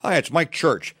Hi, it's Mike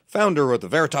Church, founder of the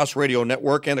Veritas Radio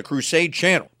Network and the Crusade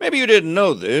Channel. Maybe you didn't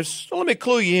know this, so let me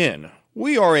clue you in.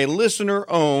 We are a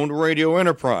listener-owned radio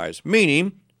enterprise,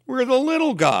 meaning we're the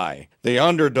little guy, the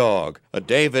underdog, a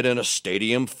David in a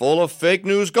stadium full of fake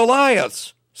news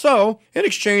Goliaths. So, in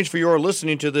exchange for your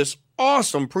listening to this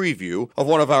awesome preview of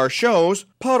one of our shows,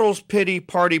 Puddle's Pity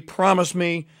Party Promise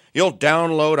Me, you'll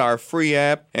download our free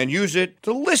app and use it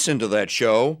to listen to that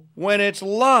show when it's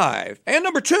live. And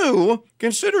number 2,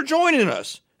 consider joining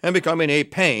us and becoming a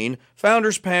paying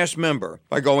Founders Pass member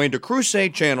by going to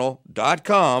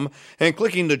crusadechannel.com and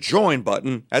clicking the join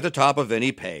button at the top of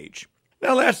any page.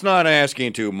 Now that's not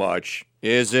asking too much,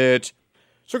 is it?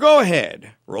 So go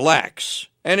ahead, relax,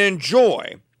 and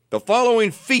enjoy the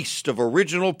following feast of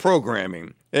original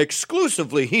programming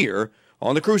exclusively here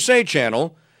on the Crusade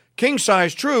Channel,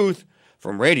 King-Size Truth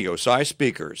from radio-size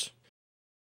speakers.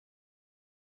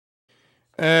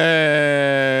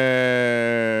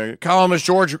 Columnist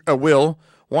George Will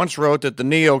once wrote that the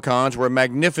neocons were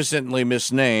magnificently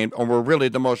misnamed and were really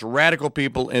the most radical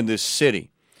people in this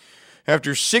city.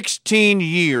 After 16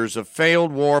 years of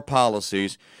failed war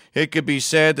policies, it could be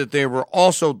said that they were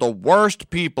also the worst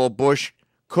people Bush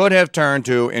could have turned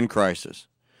to in crisis.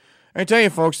 I tell you,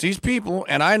 folks, these people,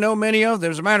 and I know many of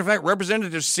them, as a matter of fact,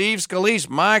 Representative Steve Scalise,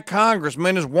 my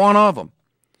congressman, is one of them.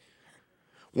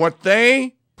 What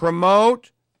they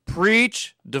promote,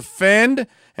 preach, defend,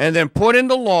 and then put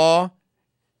into law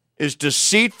is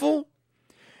deceitful.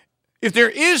 If there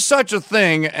is such a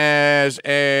thing as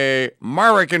a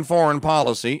American foreign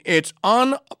policy, it's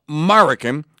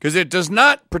un-American because it does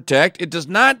not protect, it does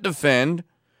not defend,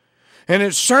 and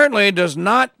it certainly does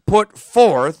not put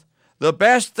forth the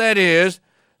best that is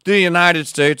the United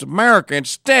States of America.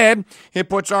 Instead, it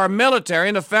puts our military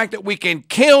in the fact that we can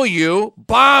kill you,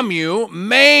 bomb you,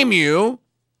 maim you,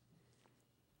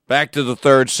 back to the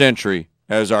 3rd century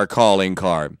as our calling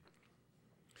card.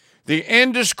 The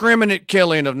indiscriminate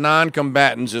killing of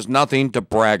non-combatants is nothing to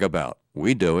brag about.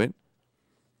 We do it.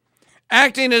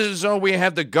 Acting as though we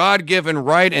have the God-given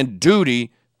right and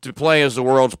duty to play as the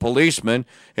world's policeman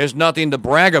is nothing to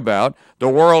brag about. The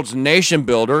world's nation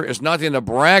builder is nothing to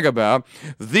brag about.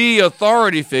 The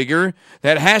authority figure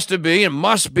that has to be and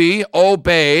must be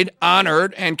obeyed,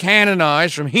 honored, and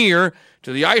canonized from here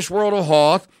to the ice world of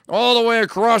Hoth, all the way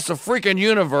across the freaking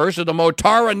universe to the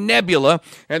Motara Nebula,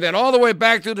 and then all the way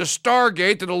back through the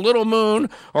Stargate to the little moon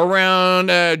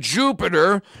around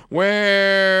Jupiter,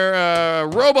 where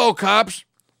RoboCop's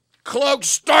cloaked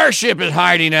starship is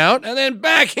hiding out, and then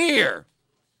back here.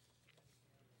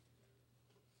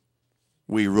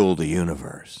 We rule the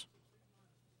universe.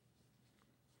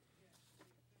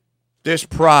 This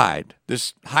pride,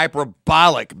 this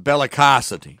hyperbolic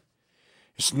bellicosity,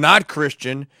 it's not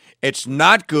Christian, it's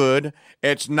not good,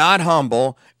 it's not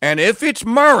humble, and if it's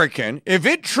American, if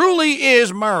it truly is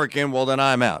American, well, then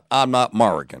I'm out. I'm not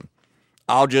American.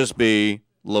 I'll just be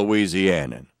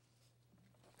Louisianan.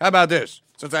 How about this?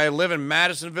 Since I live in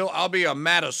Madisonville, I'll be a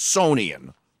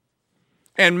Madisonian.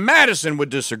 And Madison would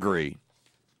disagree.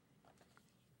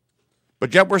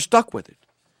 But yet we're stuck with it.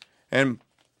 And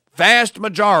vast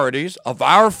majorities of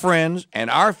our friends and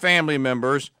our family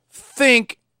members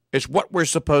think it's what we're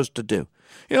supposed to do.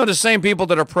 You know, the same people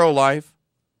that are pro-life,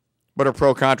 but are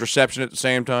pro-contraception at the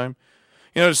same time.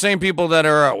 You know, the same people that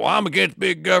are, well, I'm against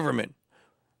big government.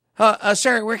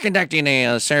 Sir, we're conducting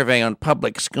a survey on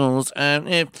public schools.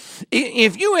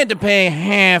 If you had to pay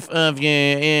half of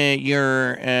if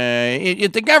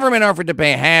the government offered to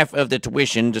pay half of the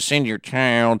tuition to send your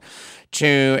child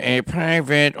to a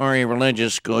private or a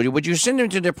religious school, would you send them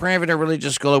to the private or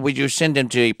religious school, or would you send them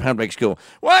to a public school?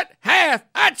 What? Half?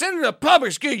 I'd send them to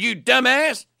public school, you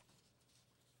dumbass.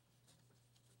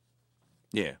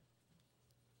 Yeah.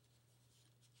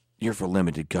 You're for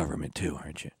limited government too,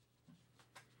 aren't you?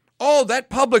 Oh, that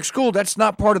public school, that's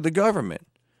not part of the government.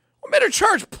 Well, Mr.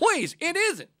 Church, please, it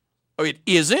isn't. Oh, it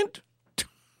isn't?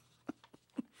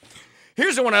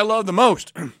 Here's the one I love the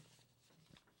most.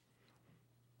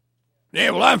 Yeah,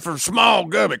 well, I'm for small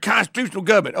government, constitutional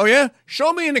government. Oh, yeah?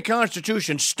 Show me in the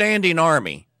Constitution standing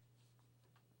army.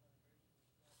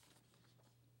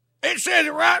 It says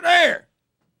it right there.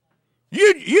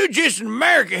 You just an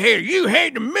America hater. You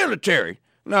hate the military.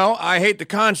 No, I hate the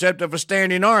concept of a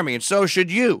standing army, and so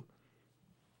should you.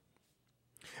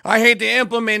 I hate the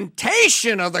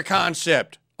implementation of the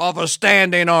concept of a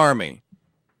standing army.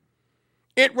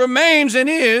 It remains and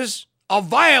is a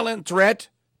violent threat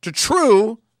to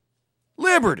true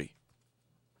liberty.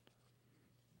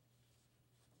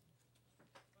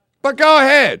 But go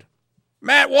ahead.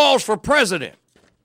 Matt Walsh for president.